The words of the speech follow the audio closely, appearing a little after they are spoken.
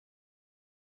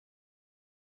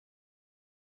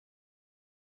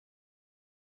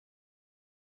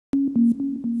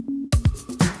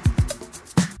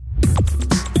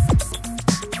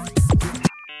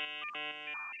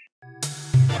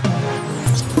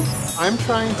I'm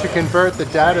trying to convert the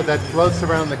data that floats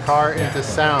around the car into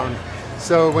sound.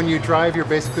 So when you drive, you're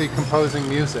basically composing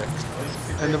music.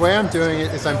 And the way I'm doing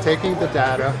it is I'm taking the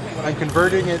data, I'm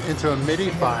converting it into a MIDI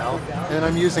file, and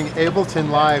I'm using Ableton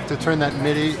Live to turn that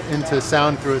MIDI into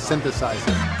sound through a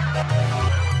synthesizer.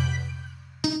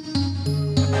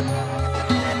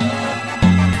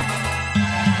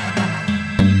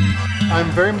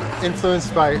 I'm very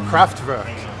influenced by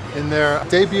Kraftwerk in their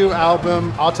debut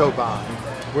album Autobahn,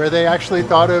 where they actually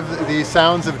thought of the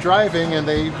sounds of driving and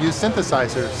they used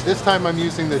synthesizers. This time I'm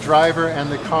using the driver and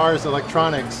the car's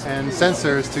electronics and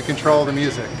sensors to control the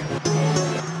music.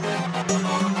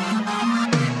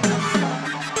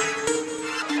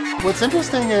 What's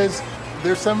interesting is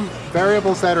there's some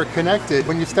variables that are connected.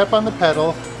 When you step on the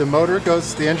pedal,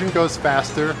 the engine goes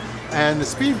faster and the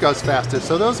speed goes faster.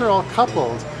 So those are all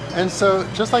coupled. And so,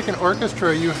 just like an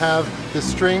orchestra, you have the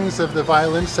strings of the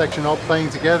violin section all playing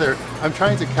together. I'm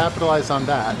trying to capitalize on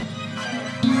that.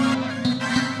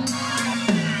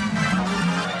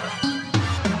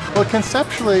 Well,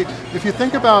 conceptually, if you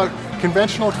think about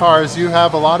conventional cars, you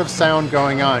have a lot of sound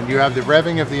going on. You have the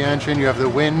revving of the engine, you have the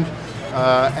wind,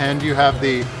 and you have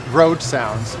the road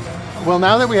sounds. Well,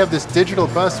 now that we have this digital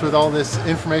bus with all this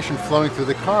information flowing through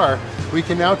the car, we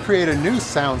can now create a new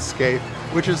soundscape,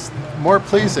 which is more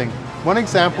pleasing. One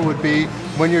example would be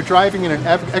when you're driving in an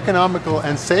economical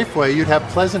and safe way, you'd have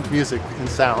pleasant music and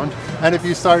sound. And if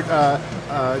you start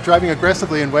driving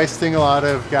aggressively and wasting a lot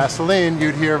of gasoline,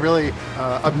 you'd hear really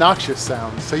obnoxious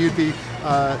sounds. So you'd be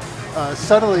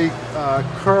subtly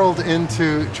curled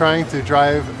into trying to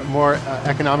drive more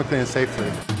economically and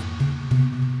safely.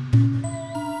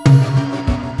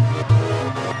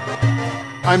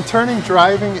 I'm turning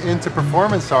driving into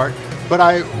performance art, but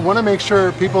I want to make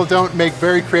sure people don't make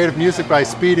very creative music by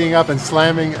speeding up and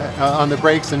slamming on the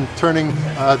brakes and turning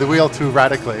the wheel too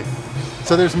radically.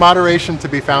 So there's moderation to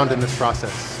be found in this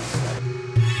process.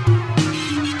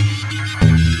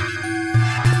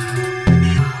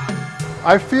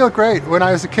 I feel great. When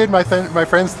I was a kid, my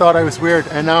friends thought I was weird,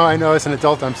 and now I know as an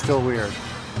adult I'm still weird.